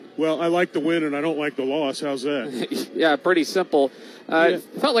Well, I like the win and I don't like the loss. How's that? Yeah, pretty simple. It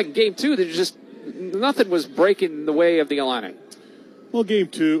felt like in Game 2 that just nothing was breaking the way of the Illini. Well, Game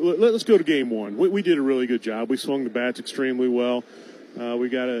 2, let's go to Game 1. We did a really good job. We swung the bats extremely well. We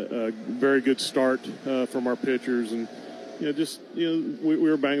got a very good start from our pitchers, and we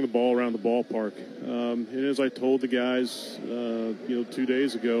were banging the ball around the ballpark. And as I told the guys, 2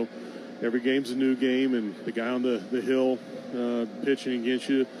 days ago, every game's a new game, and the guy on the hill pitching against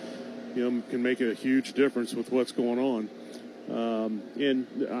you, can make a huge difference with what's going on. And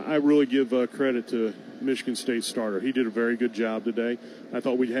I really give credit to Michigan State's starter. He did a very good job today. I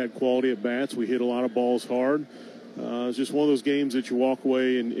thought we had quality at bats. We hit a lot of balls hard. It's just one of those games that you walk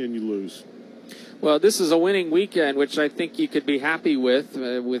away and you lose. Well, this is a winning weekend, which I think you could be happy with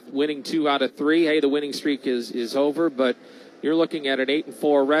winning 2 out of 3. Hey, the winning streak is over, but you're looking at an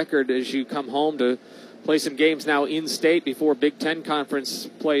 8-4 record as you come home to play some games now in state before Big Ten Conference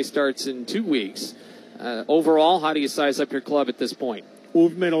play starts in 2 weeks. Overall, how do you size up your club at this point? Well,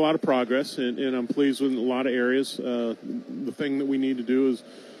 we've made a lot of progress, and I'm pleased with a lot of areas. The thing that we need to do is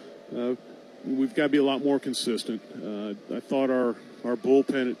we've got to be a lot more consistent. I thought our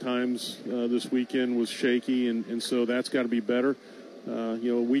bullpen at times this weekend was shaky, and so that's got to be better. A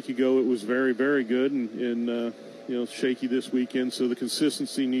week ago it was very, very good, and shaky this weekend, so the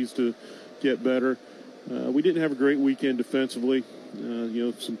consistency needs to get better. We didn't have a great weekend defensively.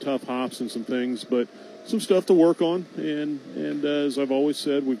 Some tough hops and some things, but some stuff to work on. And as I've always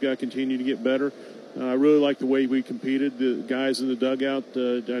said, we've got to continue to get better. I really like the way we competed. The guys in the dugout,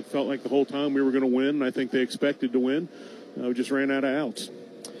 I felt like the whole time we were going to win, and I think they expected to win. We just ran out of outs.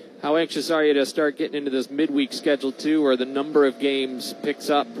 How anxious are you to start getting into this midweek schedule, too, where the number of games picks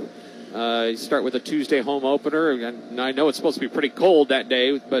up? You start with a Tuesday home opener, and I know it's supposed to be pretty cold that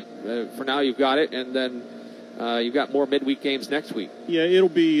day, but for now you've got it, and then you've got more midweek games next week. Yeah, it'll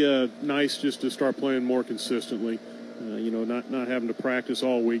be nice just to start playing more consistently. Not having to practice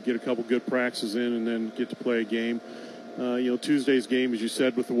all week, get a couple good practices in, and then get to play a game. Tuesday's game, as you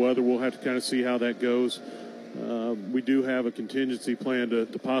said, with the weather, we'll have to kind of see how that goes. We do have a contingency plan to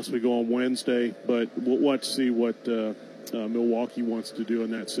possibly go on Wednesday, but we'll have to see what Milwaukee wants to do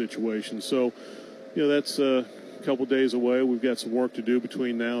in that situation. So, that's a couple days away. We've got some work to do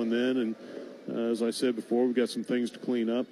between now and then, and as I said before, we've got some things to clean up.